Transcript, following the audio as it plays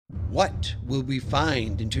What will we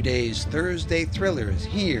find in today's Thursday Thrillers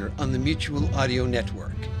here on the Mutual Audio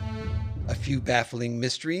Network? A few baffling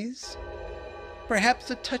mysteries?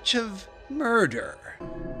 Perhaps a touch of murder?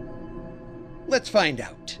 Let's find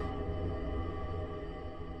out.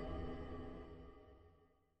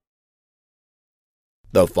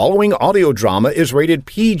 The following audio drama is rated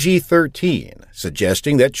PG-13,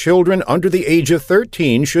 suggesting that children under the age of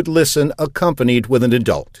 13 should listen accompanied with an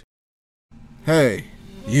adult. Hey,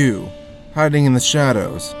 you, hiding in the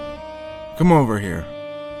shadows. Come over here.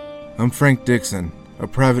 I'm Frank Dixon, a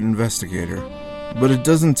private investigator. But it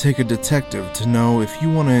doesn't take a detective to know if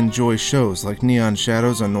you want to enjoy shows like Neon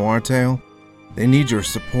Shadows on Noir Tale, they need your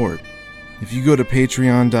support. If you go to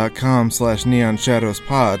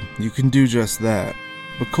patreon.com/neonshadowspod, you can do just that.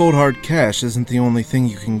 But cold hard cash isn't the only thing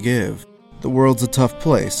you can give. The world's a tough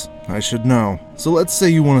place, I should know. So let's say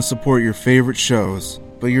you want to support your favorite shows,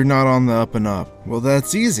 but you're not on the up and up. Well,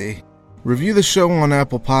 that's easy. Review the show on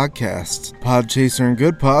Apple Podcasts. Podchaser and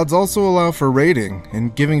Good Pods also allow for rating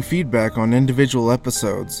and giving feedback on individual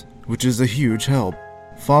episodes, which is a huge help.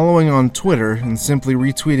 Following on Twitter and simply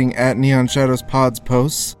retweeting @NeonShadowsPod's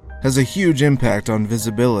posts has a huge impact on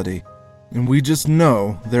visibility. And we just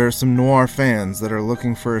know there are some noir fans that are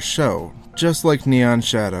looking for a show just like Neon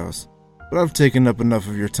Shadows. But I've taken up enough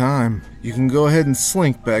of your time. You can go ahead and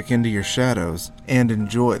slink back into your shadows and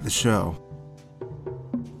enjoy the show.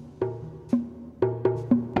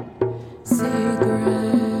 Secrets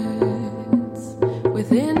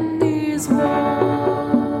within these walls.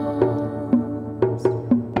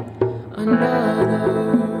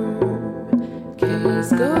 Another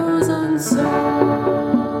case goes unsolved.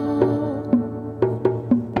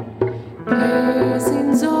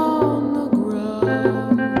 Casings on the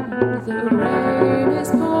ground. The rain is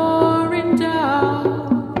pouring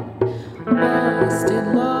down.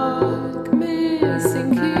 Busted lock,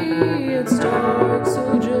 missing key. It's dark,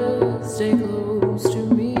 so just stay close to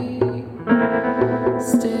me.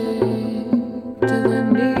 Stick to the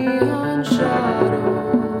neon shadows.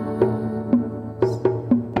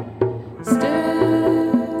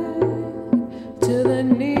 Stick to the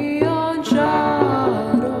neon shadows.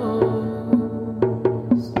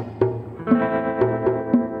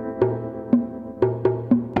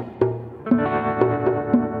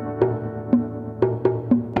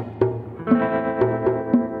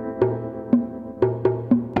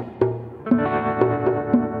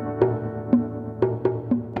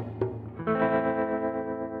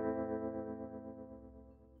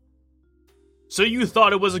 So you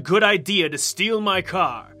thought it was a good idea to steal my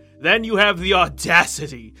car. Then you have the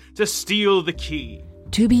audacity to steal the key.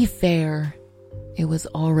 To be fair, it was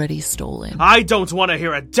already stolen. I don't want to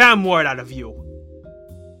hear a damn word out of you.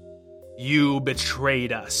 You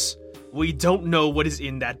betrayed us. We don't know what is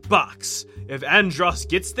in that box. If Andros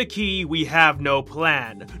gets the key, we have no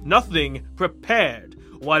plan. Nothing prepared.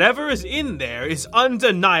 Whatever is in there is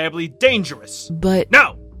undeniably dangerous. But...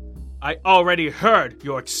 No! I already heard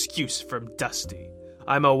your excuse from Dusty.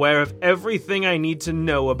 I'm aware of everything I need to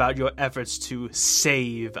know about your efforts to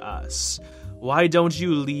save us. Why don't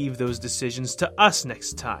you leave those decisions to us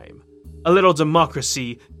next time? A little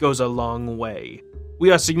democracy goes a long way. We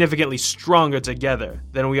are significantly stronger together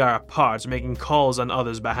than we are apart, making calls on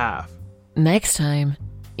others' behalf. Next time?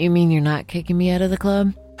 You mean you're not kicking me out of the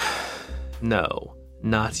club? No,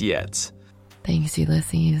 not yet. Thanks,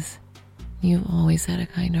 Ulysses. You've always had a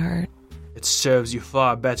kind heart. It serves you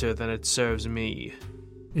far better than it serves me.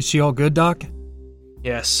 Is she all good, Doc?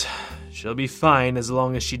 Yes, she'll be fine as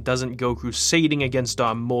long as she doesn't go crusading against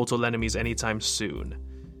our mortal enemies anytime soon.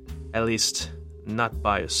 At least, not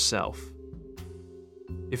by herself.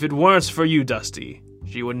 If it weren't for you, Dusty,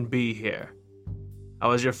 she wouldn't be here. How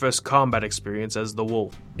was your first combat experience as the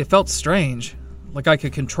wolf? It felt strange, like I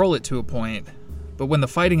could control it to a point. But when the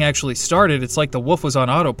fighting actually started, it's like the wolf was on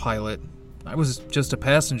autopilot. I was just a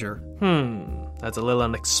passenger. That's a little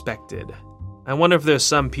unexpected. I wonder if there's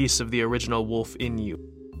some piece of the original wolf in you.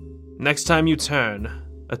 Next time you turn,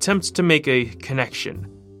 attempt to make a connection.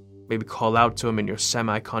 Maybe call out to him in your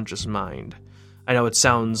semi-conscious mind. I know it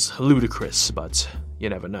sounds ludicrous, but you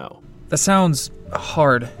never know. That sounds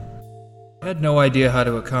hard. I had no idea how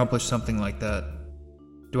to accomplish something like that.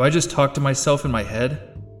 Do I just talk to myself in my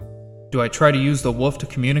head? Do I try to use the wolf to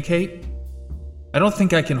communicate? I don't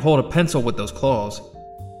think I can hold a pencil with those claws.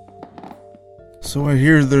 So I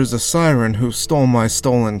hear there's a siren who stole my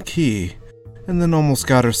stolen key, and then almost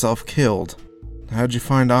got herself killed. How'd you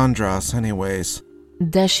find Andros, anyways?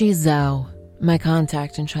 Deshi Zhao, my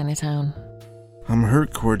contact in Chinatown. I'm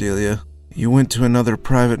hurt, Cordelia. You went to another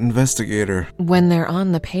private investigator. When they're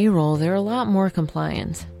on the payroll, they're a lot more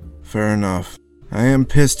compliant. Fair enough. I am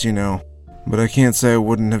pissed, you know, but I can't say I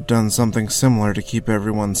wouldn't have done something similar to keep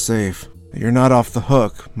everyone safe. You're not off the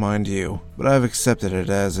hook, mind you, but I've accepted it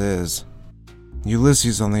as is.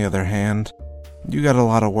 Ulysses, on the other hand, you got a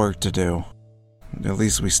lot of work to do. At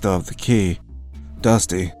least we still have the key.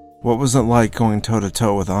 Dusty, what was it like going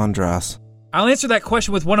toe-to-toe with Andras? I'll answer that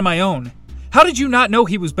question with one of my own. How did you not know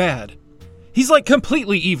he was bad? He's like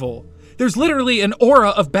completely evil. There's literally an aura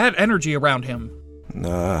of bad energy around him.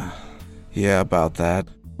 Yeah, about that.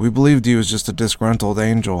 We believed he was just a disgruntled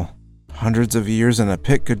angel. Hundreds of years in a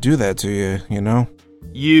pit could do that to you, you know?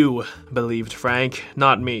 You believed Frank,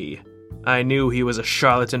 not me. I knew he was a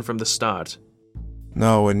charlatan from the start.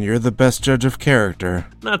 No, and you're the best judge of character.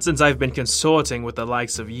 Not since I've been consorting with the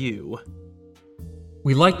likes of you.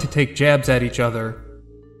 We like to take jabs at each other,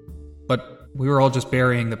 but we were all just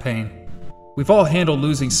burying the pain. We've all handled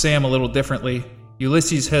losing Sam a little differently.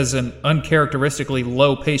 Ulysses has an uncharacteristically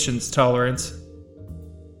low patience tolerance.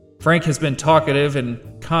 Frank has been talkative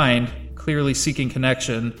and kind, clearly seeking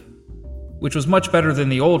connection, which was much better than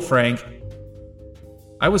the old Frank.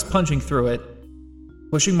 I was punching through it,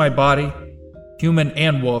 pushing my body, human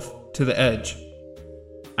and wolf, to the edge.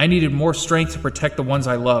 I needed more strength to protect the ones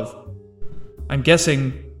I love. I'm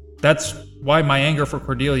guessing that's why my anger for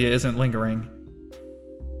Cordelia isn't lingering.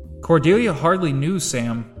 Cordelia hardly knew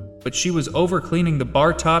Sam, but she was over-cleaning the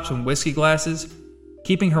bar tops and whiskey glasses,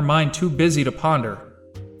 keeping her mind too busy to ponder.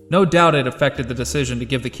 No doubt it affected the decision to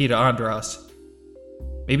give the key to Andras.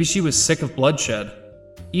 Maybe she was sick of bloodshed.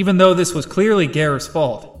 Even though this was clearly Gareth's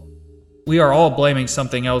fault, we are all blaming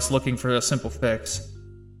something else looking for a simple fix.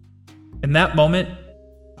 In that moment,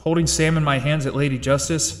 holding Sam in my hands at Lady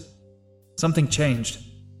Justice, something changed.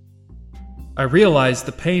 I realized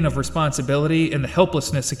the pain of responsibility and the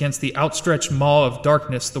helplessness against the outstretched maw of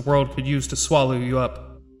darkness the world could use to swallow you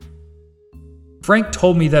up. Frank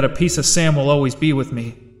told me that a piece of Sam will always be with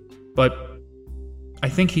me, but I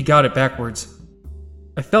think he got it backwards.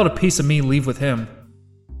 I felt a piece of me leave with him,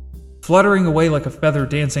 fluttering away like a feather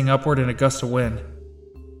dancing upward in a gust of wind.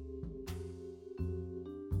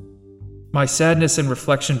 My sadness and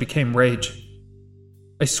reflection became rage.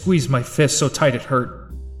 I squeezed my fist so tight it hurt.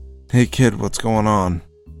 Hey kid, what's going on?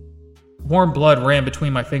 Warm blood ran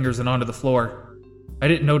between my fingers and onto the floor. I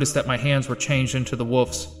didn't notice that my hands were changed into the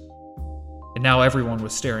wolf's, and now everyone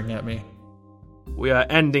was staring at me. We are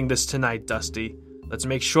ending this tonight, Dusty. Let's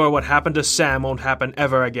make sure what happened to Sam won't happen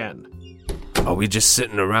ever again. Are we just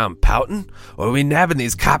sitting around pouting, or are we nabbing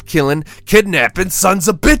these cop-killing, kidnapping sons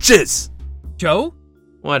of bitches? Joe?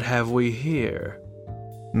 What have we here?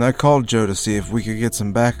 And I called Joe to see if we could get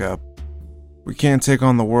some backup. We can't take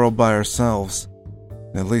on the world by ourselves.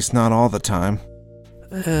 At least not all the time.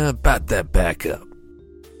 About that backup.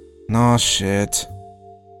 Aw, shit.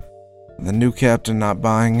 The new captain not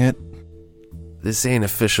buying it? This ain't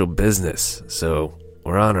official business, so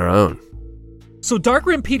we're on our own. So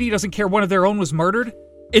Darkrim PD doesn't care one of their own was murdered?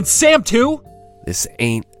 And Sam too? This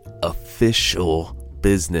ain't official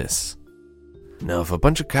business. Now, if a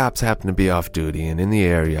bunch of cops happen to be off duty and in the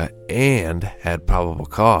area and had probable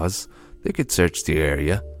cause, they could search the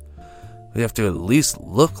area. We have to at least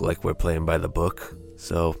look like we're playing by the book,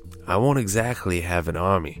 so I won't exactly have an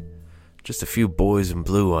army. Just a few boys in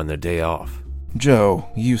blue on their day off. Joe,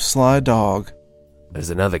 you sly dog.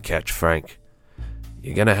 There's another catch, Frank.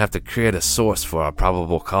 You're gonna have to create a source for our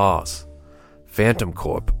probable cause. Phantom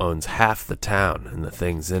Corp owns half the town and the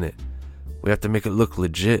things in it. We have to make it look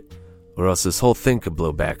legit, or else this whole thing could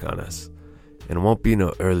blow back on us. And it won't be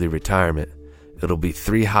no early retirement. It'll be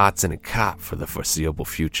 3 hots and a cop for the foreseeable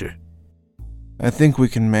future. I think we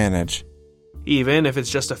can manage. Even if it's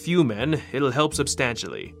just a few men, it'll help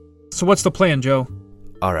substantially. So what's the plan, Joe?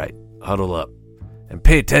 Alright, huddle up. And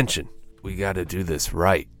pay attention. We gotta do this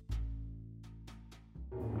right.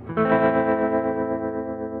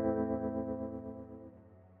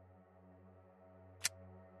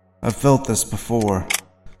 I've felt this before.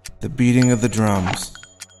 The beating of the drums.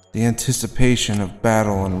 The anticipation of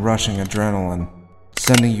battle and rushing adrenaline,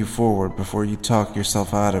 sending you forward before you talk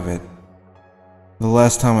yourself out of it. The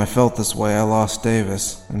last time I felt this way, I lost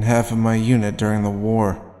Davis and half of my unit during the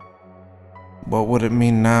war. What would it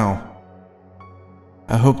mean now?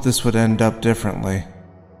 I hoped this would end up differently.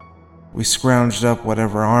 We scrounged up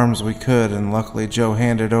whatever arms we could, and luckily Joe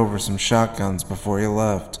handed over some shotguns before he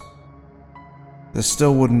left. This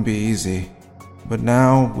still wouldn't be easy, but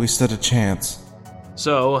now we stood a chance.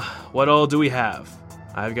 So, what all do we have?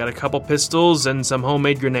 I've got a couple pistols and some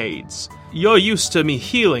homemade grenades. You're used to me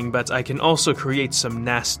healing, but I can also create some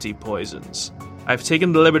nasty poisons. I've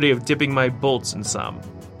taken the liberty of dipping my bolts in some.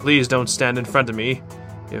 Please don't stand in front of me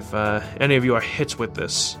if any of you are hit with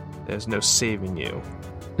this. There's no saving you.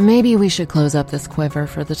 Maybe we should close up this quiver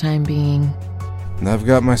for the time being. And I've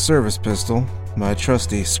got my service pistol, my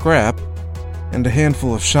trusty scrap, and a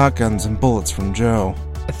handful of shotguns and bullets from Joe.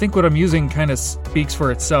 I think what I'm using kind of speaks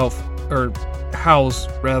for itself. Or howls,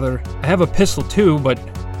 rather. I have a pistol too, but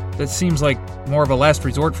that seems like more of a last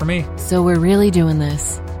resort for me. So we're really doing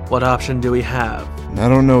this. What option do we have? I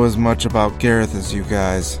don't know as much about Gareth as you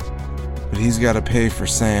guys, but he's got to pay for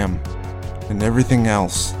Sam and everything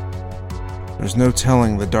else. There's no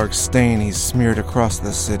telling the dark stain he's smeared across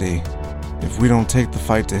the city. If we don't take the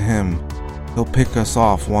fight to him, he'll pick us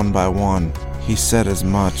off one by one. He said as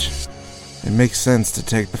much. It makes sense to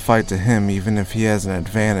take the fight to him even if he has an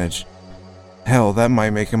advantage. Hell, that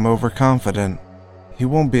might make him overconfident. He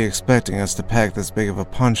won't be expecting us to pack this big of a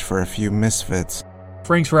punch for a few misfits.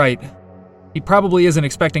 Frank's right. He probably isn't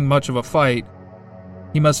expecting much of a fight.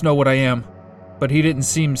 He must know what I am, but he didn't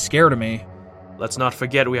seem scared of me. Let's not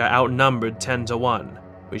forget we are outnumbered 10-1.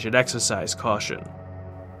 We should exercise caution.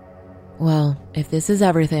 Well, if this is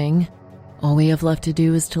everything, all we have left to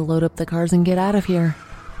do is to load up the cars and get out of here.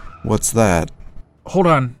 What's that? Hold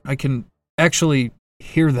on, I can actually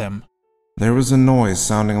hear them. There was a noise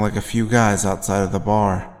sounding like a few guys outside of the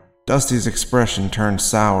bar. Dusty's expression turned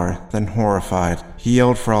sour, then horrified. He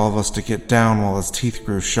yelled for all of us to get down while his teeth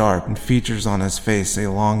grew sharp and features on his face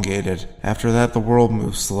elongated. After that, the world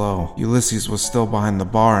moved slow. Ulysses was still behind the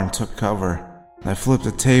bar and took cover. I flipped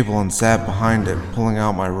a table and sat behind it, pulling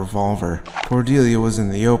out my revolver. Cordelia was in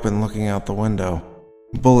the open looking out the window.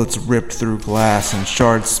 Bullets ripped through glass and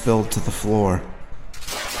shards spilled to the floor.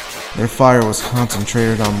 Their fire was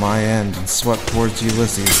concentrated on my end and swept towards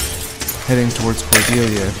Ulysses, heading towards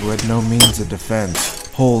Cordelia, who had no means of defense.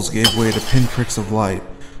 Holes gave way to pinpricks of light,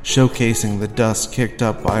 showcasing the dust kicked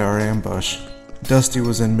up by our ambush. Dusty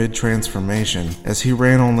was in mid-transformation, as he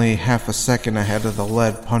ran only half a second ahead of the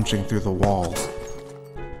lead punching through the walls.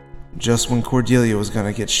 Just when Cordelia was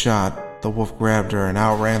gonna get shot, the wolf grabbed her and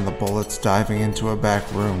outran the bullets, diving into a back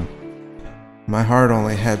room. My heart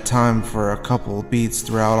only had time for a couple beats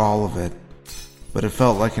throughout all of it, but it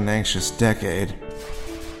felt like an anxious decade.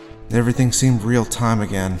 Everything seemed real time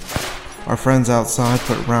again. Our friends outside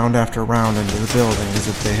put round after round into the building as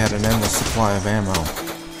if they had an endless supply of ammo.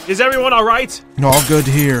 Is everyone alright? All good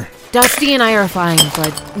here. Dusty and I are fine,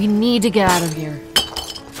 but we need to get out of here.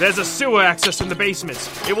 There's a sewer access in the basement.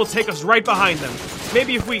 It will take us right behind them.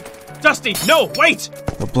 Maybe if we... Dusty, no, wait!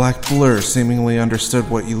 The black blur seemingly understood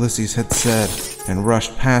what Ulysses had said and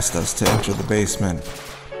rushed past us to enter the basement.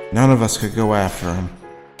 None of us could go after him.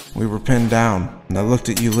 We were pinned down, and I looked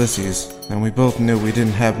at Ulysses, and we both knew we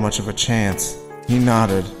didn't have much of a chance. He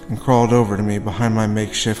nodded and crawled over to me behind my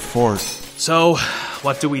makeshift fort. So,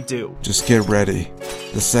 what do we do? Just get ready.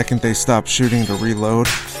 The second they stop shooting to reload,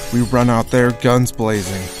 we run out there, guns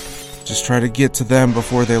blazing. Just try to get to them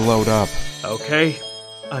before they load up. Okay,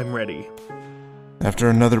 I'm ready. After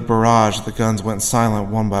another barrage, the guns went silent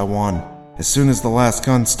one by one. As soon as the last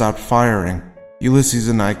gun stopped firing, Ulysses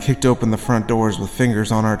and I kicked open the front doors with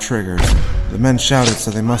fingers on our triggers. The men shouted,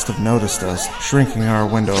 so they must have noticed us, shrinking our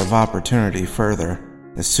window of opportunity further.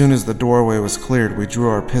 As soon as the doorway was cleared, we drew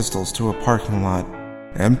our pistols to a parking lot.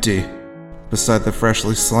 Empty, beside the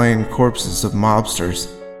freshly slain corpses of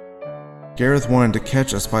mobsters. Gareth wanted to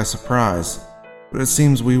catch us by surprise, but it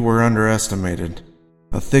seems we were underestimated.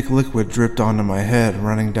 A thick liquid dripped onto my head,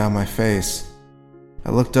 running down my face.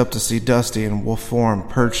 I looked up to see Dusty in wolf form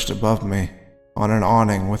perched above me, on an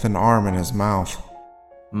awning with an arm in his mouth.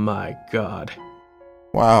 My God.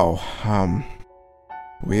 Wow,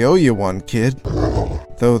 we owe you one, kid.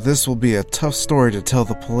 Though this will be a tough story to tell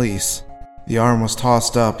the police. The arm was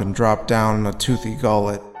tossed up and dropped down in a toothy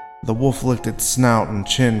gullet. The wolf licked its snout and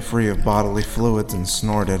chin free of bodily fluids and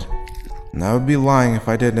snorted. And I would be lying if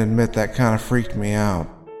I didn't admit that kind of freaked me out.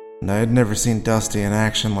 And I had never seen Dusty in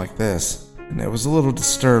action like this, and it was a little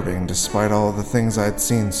disturbing despite all of the things I'd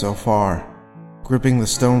seen so far. Gripping the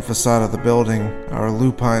stone facade of the building, our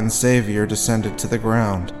lupine savior descended to the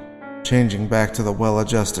ground, changing back to the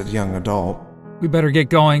well-adjusted young adult. We better get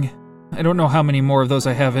going. I don't know how many more of those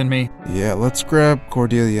I have in me. Yeah, let's grab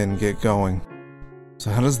Cordelia and get going. So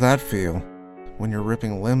how does that feel, when you're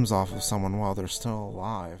ripping limbs off of someone while they're still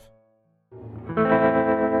alive?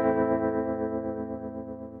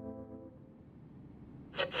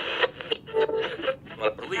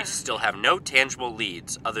 The police still have no tangible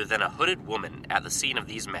leads other than a hooded woman at the scene of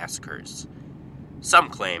these massacres. Some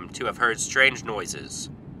claim to have heard strange noises,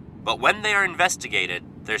 but when they are investigated,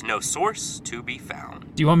 there's no source to be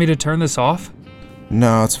found. Do you want me to turn this off?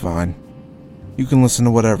 No, it's fine. You can listen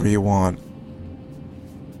to whatever you want.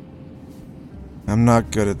 I'm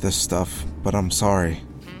not good at this stuff, but I'm sorry.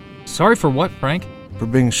 Sorry for what, Frank? For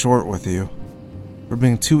being short with you. For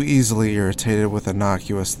being too easily irritated with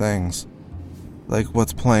innocuous things. Like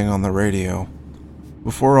what's playing on the radio.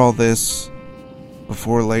 Before all this,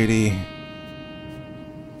 before Lady,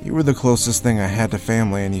 you were the closest thing I had to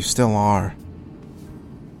family, and you still are.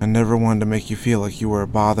 I never wanted to make you feel like you were a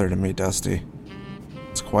bother to me, Dusty.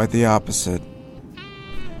 It's quite the opposite.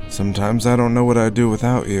 Sometimes I don't know what I'd do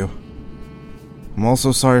without you. I'm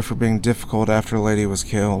also sorry for being difficult after Lady was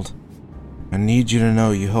killed. I need you to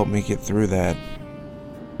know you helped me get through that.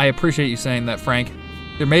 I appreciate you saying that, Frank.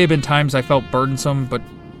 There may have been times I felt burdensome, but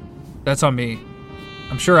that's on me.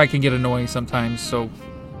 I'm sure I can get annoying sometimes, so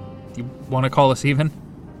you want to call us even?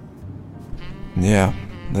 Yeah,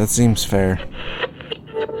 that seems fair.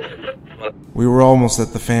 We were almost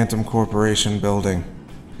at the Phantom Corporation building,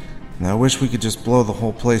 and I wish we could just blow the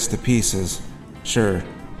whole place to pieces. Sure,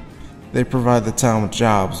 they provide the town with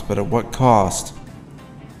jobs, but at what cost?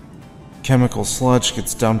 Chemical sludge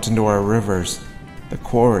gets dumped into our rivers, the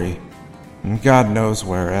quarry, and God knows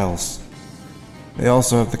where else. They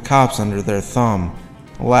also have the cops under their thumb.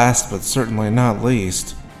 Last but certainly not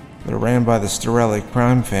least, they're ran by the Storelli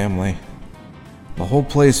crime family. The whole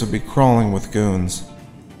place would be crawling with goons.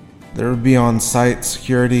 There would be on-site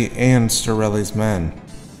security and Storelli's men.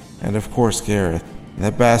 And of course Gareth.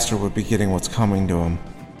 That bastard would be getting what's coming to him.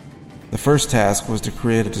 The first task was to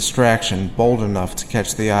create a distraction bold enough to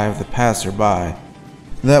catch the eye of the passerby.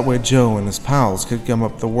 That way Joe and his pals could gum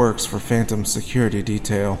up the works for Phantom's security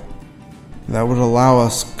detail. That would allow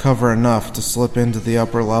us cover enough to slip into the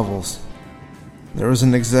upper levels. There was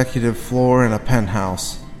an executive floor and a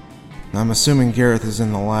penthouse. I'm assuming Gareth is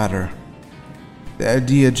in the latter. The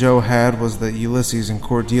idea Joe had was that Ulysses and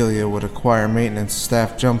Cordelia would acquire maintenance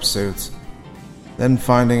staff jumpsuits. Then,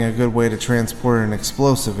 finding a good way to transport an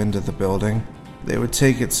explosive into the building, they would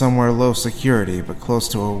take it somewhere low security but close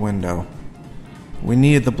to a window. We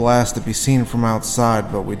needed the blast to be seen from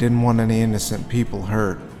outside, but we didn't want any innocent people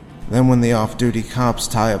hurt. Then when the off-duty cops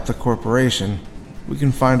tie up the corporation, we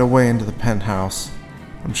can find a way into the penthouse.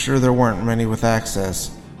 I'm sure there weren't many with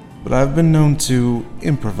access, but I've been known to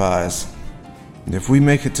improvise. And if we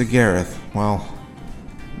make it to Gareth, well,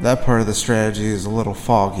 that part of the strategy is a little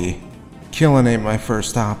foggy. Killing ain't my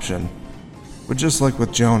first option. But just like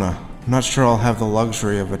with Jonah, I'm not sure I'll have the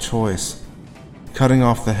luxury of a choice. Cutting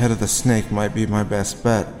off the head of the snake might be my best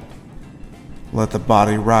bet. Let the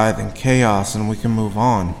body writhe in chaos and we can move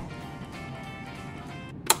on.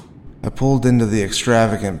 I pulled into the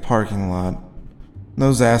extravagant parking lot.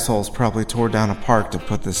 Those assholes probably tore down a park to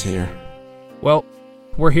put this here. Well,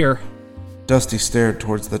 we're here. Dusty stared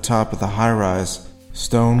towards the top of the high-rise,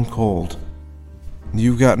 stone cold.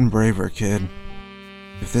 You've gotten braver, kid.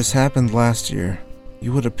 If this happened last year,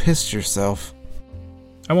 you would have pissed yourself.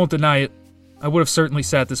 I won't deny it. I would have certainly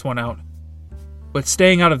sat this one out. But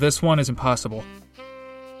staying out of this one is impossible.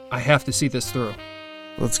 I have to see this through.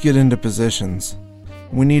 Let's get into positions.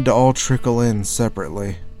 We need to all trickle in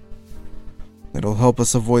separately. It'll help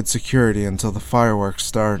us avoid security until the fireworks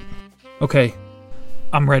start. Okay,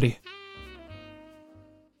 I'm ready.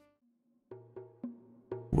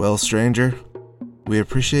 Well, stranger, we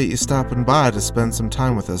appreciate you stopping by to spend some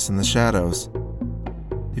time with us in the shadows.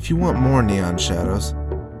 If you want more Neon Shadows,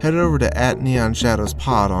 head over to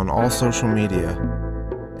 @NeonShadowsPod on all social media,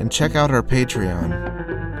 and check out our Patreon.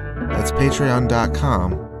 That's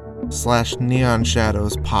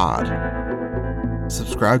patreon.com/NeonShadowsPod.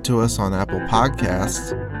 Subscribe to us on Apple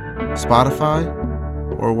Podcasts, Spotify,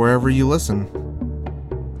 or wherever you listen.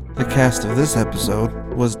 The cast of this episode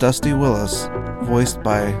was Dusty Willis, voiced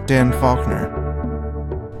by Dan Faulkner,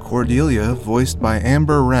 Cordelia, voiced by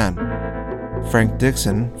Amber Wren, Frank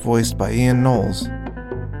Dixon, voiced by Ian Knowles,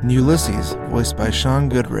 and Ulysses, voiced by Sean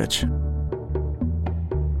Goodrich.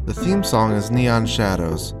 The theme song is Neon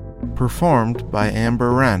Shadows, performed by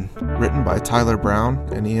Amber Wren, written by Tyler Brown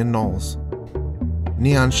and Ian Knowles.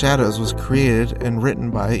 Neon Shadows was created and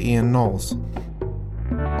written by Ian Knowles.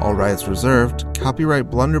 All rights reserved. Copyright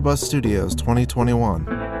Blunderbuss Studios 2021.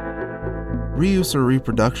 Reuse or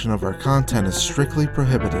reproduction of our content is strictly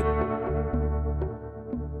prohibited.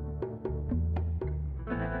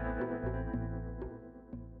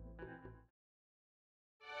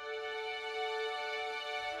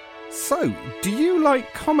 So, do you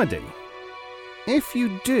like comedy? If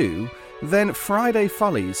you do, then Friday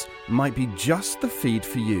Follies might be just the feed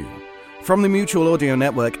for you. From the Mutual Audio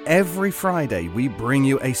Network, every Friday we bring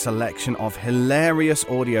you a selection of hilarious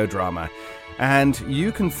audio drama, and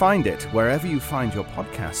you can find it wherever you find your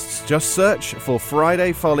podcasts. Just search for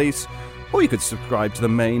Friday Follies, or you could subscribe to the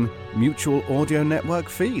main Mutual Audio Network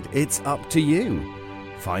feed. It's up to you.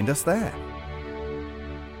 Find us there.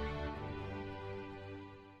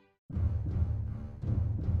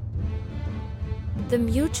 The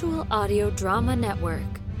Mutual Audio Drama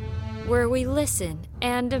Network, where we listen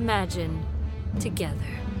and imagine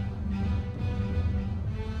together.